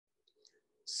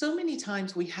So many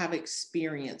times we have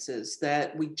experiences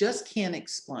that we just can't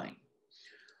explain,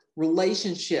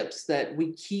 relationships that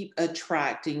we keep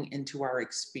attracting into our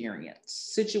experience,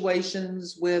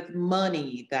 situations with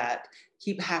money that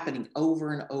keep happening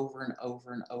over and over and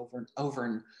over and over and over.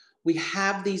 And we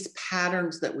have these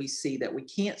patterns that we see that we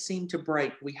can't seem to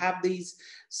break. We have these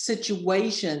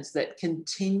situations that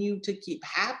continue to keep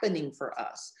happening for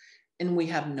us, and we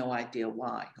have no idea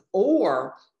why.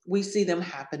 Or we see them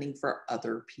happening for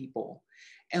other people,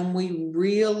 and we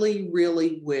really,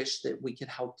 really wish that we could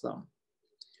help them.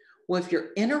 Well, if you're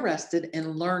interested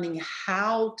in learning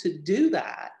how to do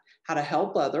that, how to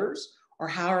help others, or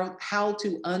how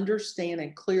to understand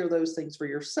and clear those things for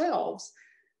yourselves,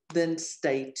 then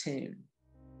stay tuned.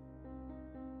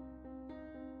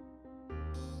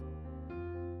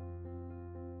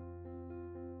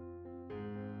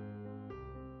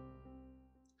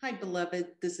 Hi, beloved.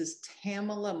 This is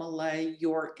Tamala Malay,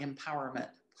 your empowerment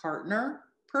partner,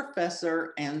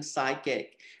 professor, and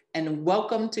psychic, and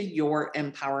welcome to your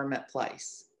empowerment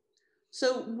place.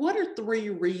 So, what are three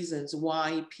reasons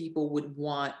why people would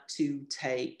want to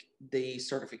take the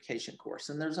certification course?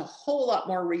 And there's a whole lot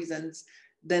more reasons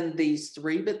than these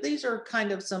three, but these are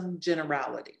kind of some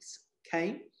generalities.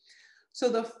 Okay. So,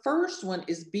 the first one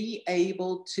is be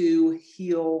able to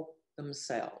heal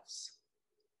themselves.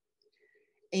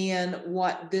 And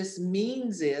what this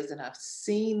means is, and I've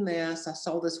seen this, I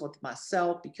saw this with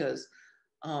myself because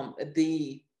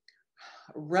the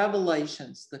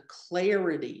revelations, the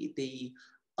clarity, the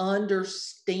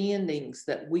understandings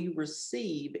that we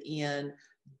receive in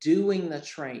doing the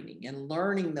training and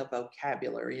learning the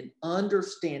vocabulary and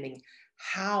understanding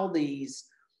how these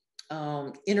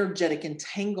energetic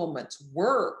entanglements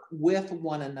work with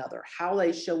one another, how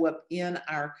they show up in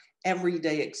our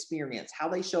everyday experience, how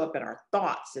they show up in our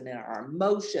thoughts and in our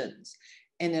emotions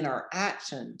and in our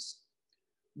actions,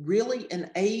 really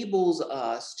enables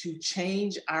us to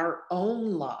change our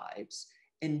own lives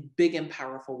in big and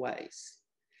powerful ways.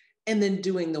 And then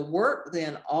doing the work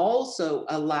then also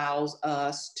allows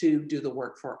us to do the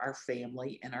work for our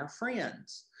family and our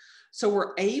friends. So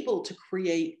we're able to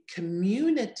create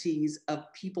communities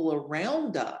of people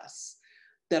around us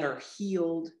that are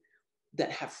healed, that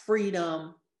have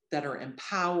freedom, that are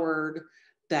empowered,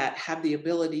 that have the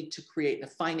ability to create the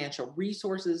financial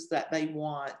resources that they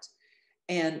want,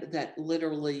 and that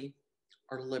literally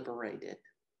are liberated.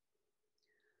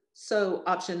 So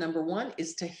option number one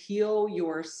is to heal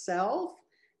yourself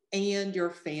and your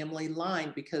family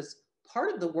line, because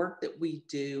part of the work that we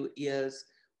do is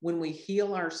when we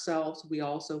heal ourselves, we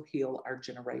also heal our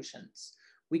generations.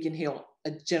 We can heal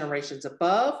generations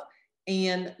above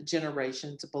and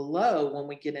generations below when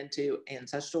we get into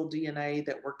ancestral DNA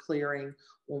that we're clearing,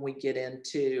 when we get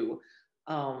into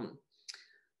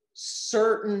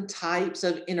certain types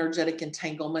of energetic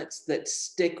entanglements that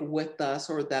stick with us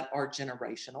or that are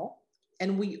generational.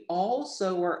 And we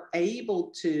also are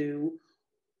able to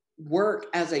work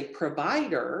as a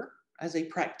provider, as a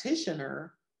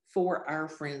practitioner for our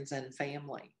friends and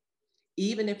family.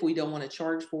 Even if we don't want to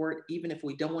charge for it, even if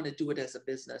we don't want to do it as a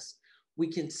business, we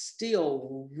can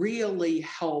still really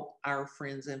help our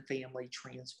friends and family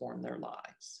transform their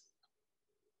lives.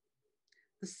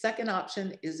 The second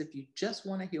option is if you just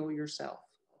want to heal yourself.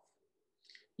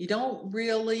 You don't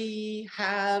really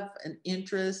have an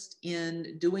interest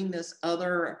in doing this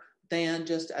other than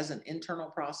just as an internal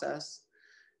process,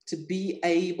 to be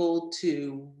able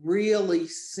to really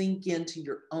sink into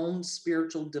your own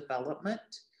spiritual development,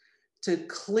 to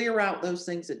clear out those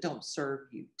things that don't serve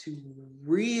you, to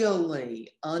really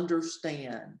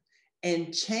understand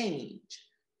and change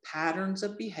patterns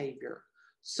of behavior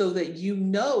so that you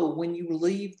know when you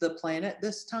leave the planet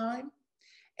this time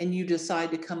and you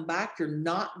decide to come back, you're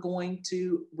not going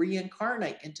to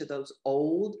reincarnate into those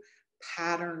old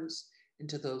patterns,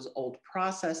 into those old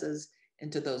processes,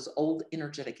 into those old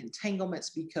energetic entanglements,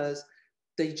 because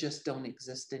they just don't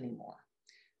exist anymore.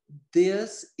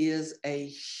 This is a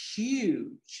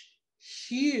huge,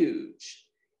 huge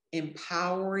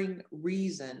empowering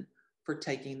reason for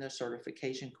taking the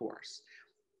certification course.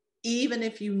 Even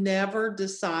if you never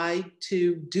decide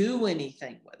to do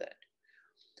anything with it,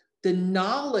 the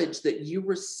knowledge that you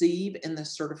receive in the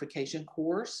certification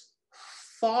course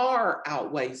far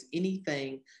outweighs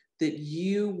anything that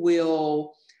you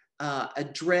will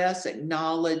address,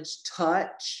 acknowledge,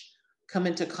 touch, come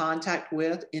into contact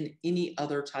with in any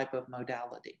other type of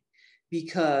modality,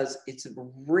 because it's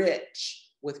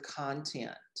rich with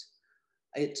content.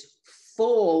 It's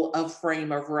full of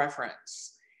frame of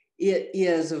reference. It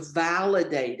is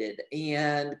validated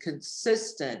and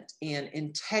consistent and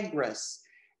integrous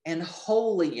and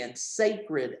holy and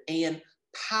sacred and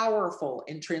powerful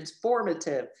and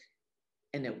transformative,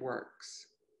 and it works.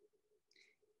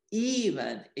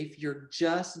 Even if you're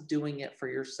just doing it for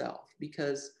yourself,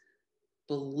 because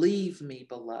believe me,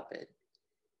 beloved,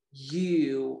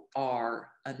 you are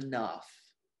enough.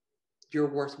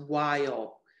 You're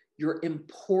worthwhile. You're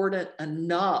important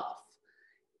enough,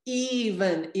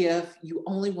 even if you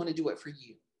only want to do it for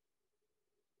you.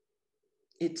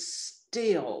 It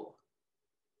still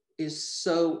is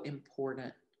so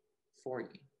important for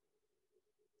you.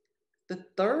 The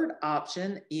third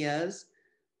option is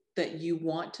that you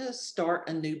want to start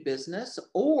a new business,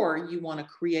 or you want to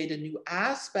create a new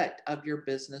aspect of your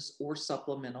business or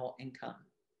supplemental income.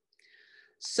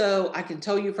 So I can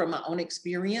tell you from my own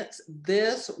experience,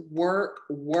 this work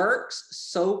works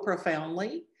so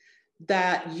profoundly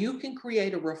that you can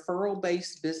create a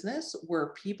referral-based business where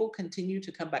people continue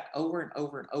to come back over and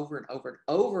over and over and over and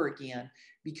over again,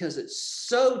 because it's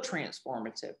so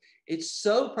transformative. It's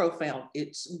so profound.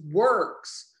 It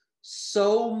works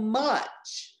so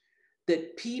much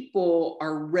that people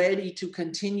are ready to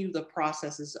continue the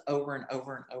processes over and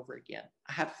over and over again.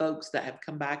 I have folks that have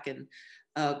come back and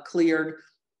cleared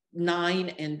 9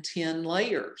 and 10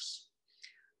 layers.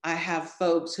 I have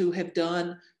folks who have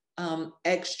done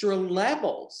extra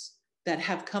levels that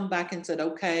have come back and said,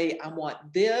 okay, I want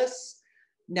this.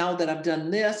 Now that I've done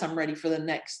this, I'm ready for the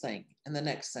next thing and the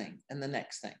next thing and the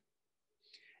next thing.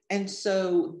 And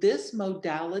so this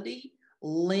modality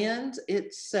lends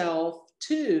itself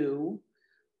to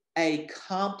a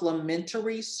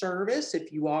complementary service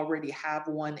if you already have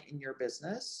one in your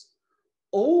business,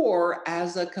 or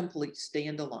as a complete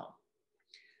standalone.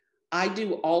 I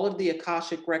do all of the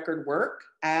Akashic record work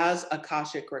as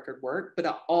Akashic record work, but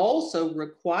I also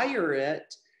require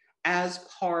it as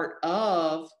part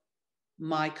of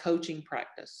my coaching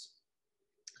practice.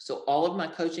 So all of my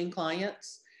coaching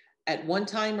clients at one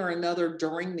time or another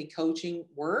during the coaching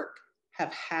work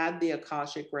have had the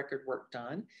Akashic record work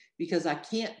done, because I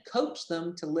can't coach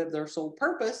them to live their soul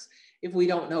purpose if we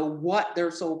don't know what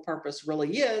their soul purpose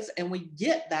really is. And we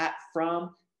get that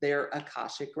from their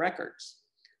Akashic records.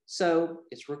 So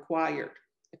it's required.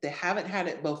 If they haven't had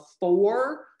it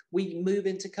before we move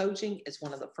into coaching, it's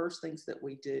one of the first things that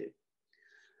we do.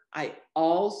 I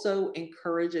also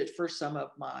encourage it for some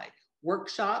of my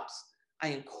workshops. I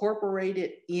incorporate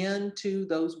it into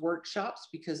those workshops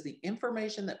because the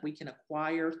information that we can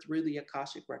acquire through the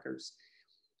Akashic records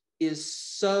is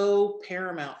so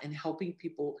paramount in helping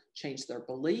people change their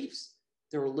beliefs,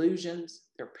 their illusions,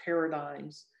 their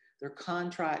paradigms, their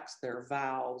contracts, their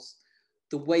vows,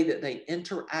 the way that they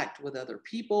interact with other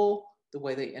people, the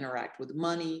way they interact with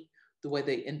money, the way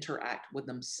they interact with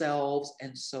themselves,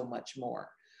 and so much more.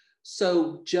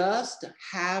 So just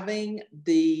having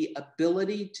the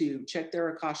ability to check their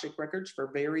Akashic records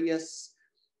for various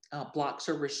blocks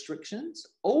or restrictions,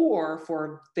 or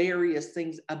for various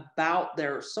things about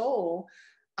their soul,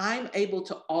 I'm able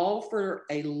to offer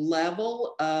a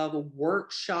level of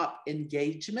workshop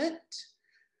engagement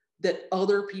that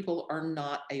other people are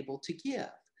not able to give.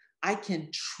 I can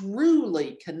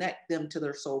truly connect them to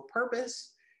their soul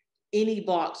purpose, any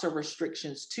blocks or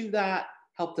restrictions to that,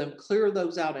 help them clear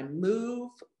those out and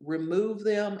remove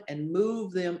them, and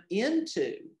move them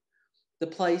into the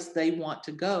place they want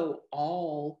to go,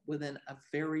 all within a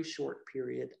very short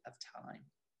period of time.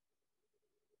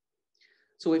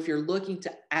 So if you're looking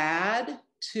to add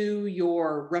to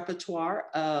your repertoire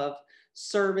of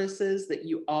services that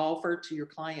you offer to your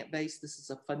client base, this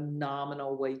is a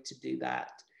phenomenal way to do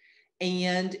that.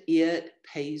 And it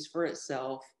pays for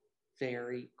itself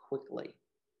very quickly.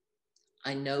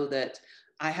 I know that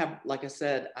I have, like I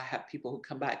said, I have people who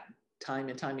come back time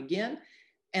and time again.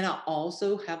 And I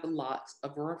also have lots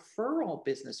of referral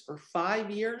business for 5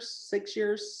 years, 6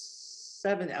 years,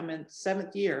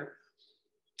 seventh year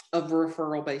of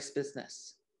referral-based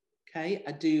business. Okay,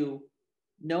 I do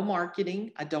no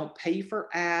marketing. I don't pay for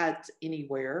ads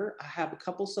anywhere. I have a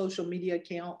couple social media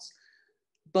accounts,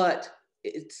 but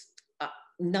it's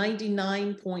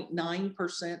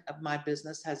 99.9% of my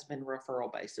business has been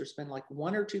referral based. There's been like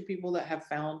 1 or 2 people that have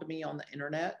found me on the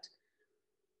internet,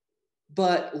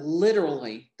 but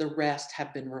literally the rest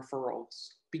have been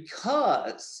referrals,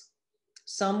 because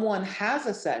someone has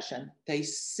a session, they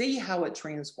see how it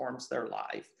transforms their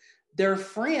life. Their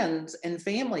friends and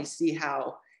family see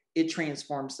how it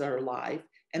transforms their life,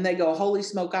 and they go, holy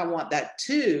smoke, I want that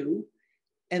too.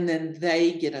 And then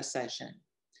they get a session.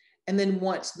 And then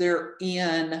once they're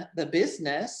in the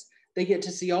business, they get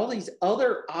to see all these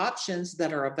other options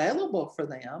that are available for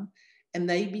them, and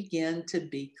they begin to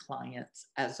be clients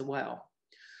as well.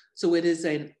 So it is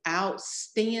an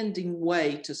outstanding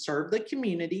way to serve the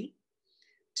community,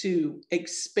 to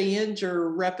expand your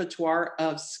repertoire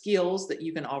of skills that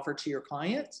you can offer to your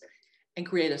clients and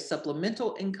create a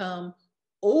supplemental income,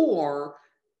 or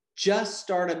just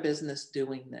start a business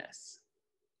doing this.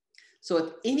 So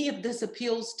if any of this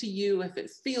appeals to you, if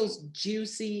it feels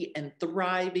juicy and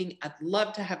thriving, I'd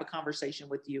love to have a conversation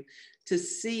with you to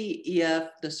see if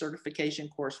the certification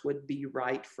course would be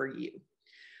right for you.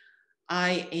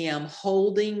 I am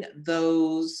holding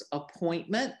those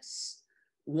appointments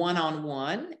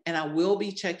one-on-one, and I will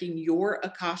be checking your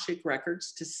Akashic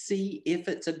records to see if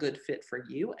it's a good fit for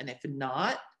you. And if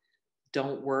not,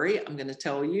 don't worry, I'm going to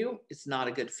tell you it's not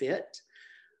a good fit.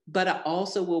 But I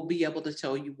also will be able to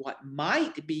tell you what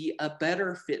might be a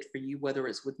better fit for you, whether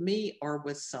it's with me or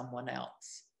with someone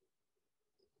else.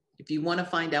 If you want to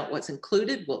find out what's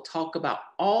included, we'll talk about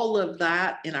all of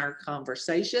that in our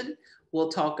conversation. We'll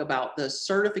talk about the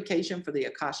certification for the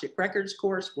Akashic Records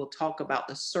course. We'll talk about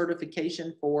the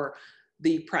certification for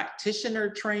the practitioner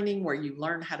training, where you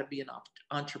learn how to be an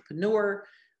entrepreneur,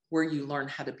 where you learn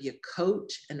how to be a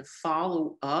coach and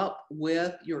follow up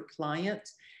with your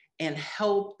clients and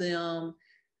help them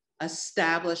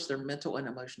establish their mental and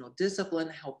emotional discipline,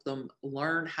 help them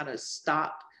learn how to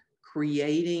stop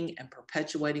creating and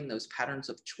perpetuating those patterns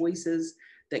of choices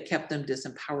that kept them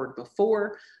disempowered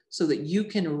before, so that you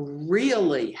can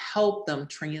really help them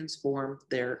transform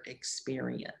their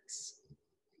experience.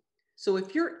 So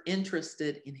if you're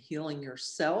interested in healing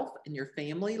yourself and your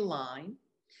family line,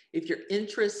 if you're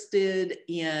interested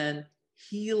in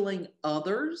healing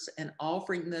others and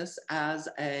offering this as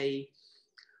a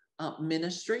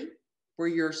ministry where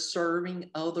you're serving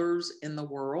others in the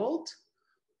world,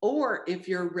 or if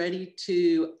you're ready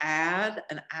to add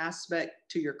an aspect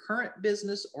to your current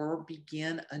business or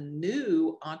begin a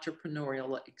new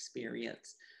entrepreneurial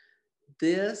experience,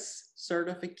 this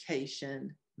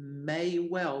certification may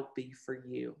well be for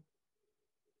you.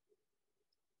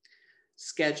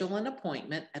 Schedule an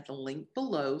appointment at the link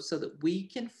below so that we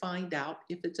can find out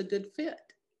if it's a good fit.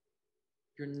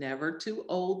 You're never too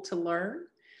old to learn,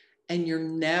 and you're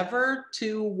never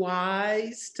too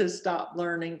wise to stop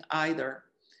learning either.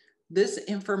 This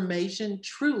information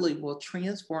truly will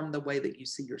transform the way that you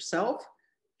see yourself,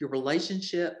 your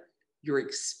relationship, your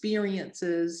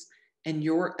experiences, and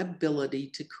your ability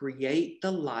to create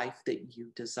the life that you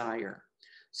desire.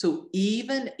 So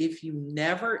even if you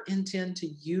never intend to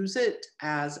use it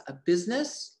as a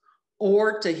business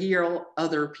or to heal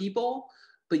other people,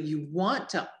 but you want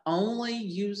to only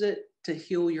use it to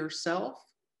heal yourself,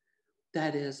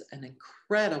 that is an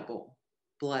incredible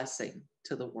blessing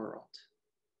to the world.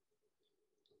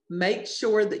 Make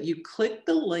sure that you click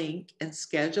the link and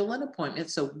schedule an appointment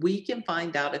so we can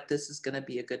find out if this is going to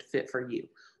be a good fit for you.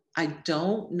 I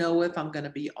don't know if I'm going to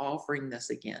be offering this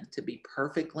again, to be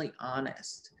perfectly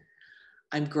honest.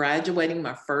 I'm graduating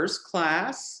my first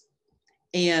class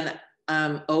and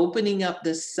I'm opening up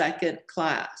the second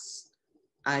class.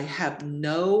 I have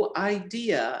no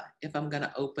idea if I'm going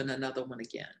to open another one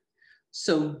again.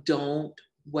 So don't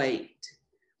wait.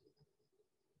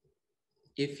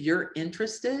 If you're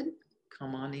interested,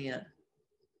 come on in.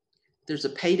 There's a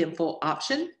paid in full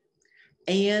option,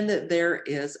 and there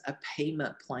is a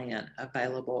payment plan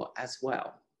available as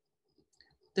well.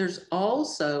 There's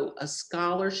also a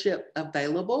scholarship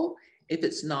available if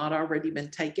it's not already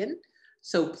been taken.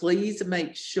 So please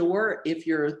make sure, if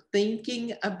you're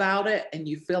thinking about it and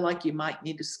you feel like you might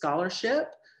need a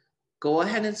scholarship, go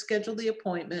ahead and schedule the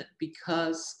appointment,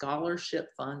 because scholarship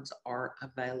funds are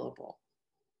available.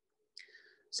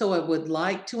 So I would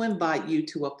like to invite you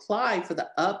to apply for the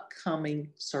upcoming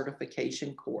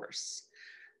certification course.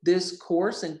 This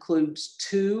course includes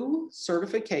 2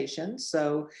 certifications,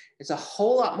 so it's a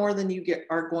whole lot more than you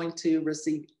are going to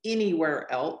receive anywhere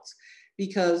else,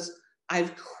 because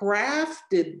I've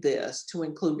crafted this to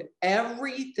include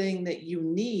everything that you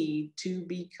need to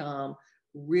become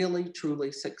really,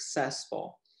 truly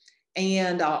successful.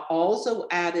 And I also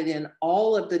added in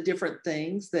all of the different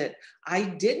things that I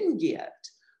didn't get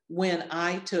when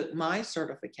I took my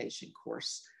certification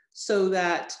course, so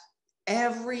that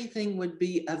everything would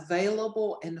be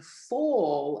available and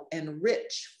full and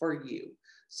rich for you,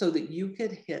 so that you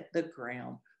could hit the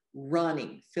ground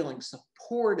running, feeling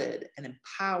supported and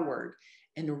empowered,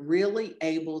 and really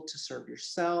able to serve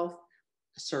yourself,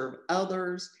 serve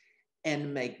others,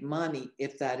 and make money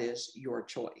if that is your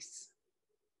choice.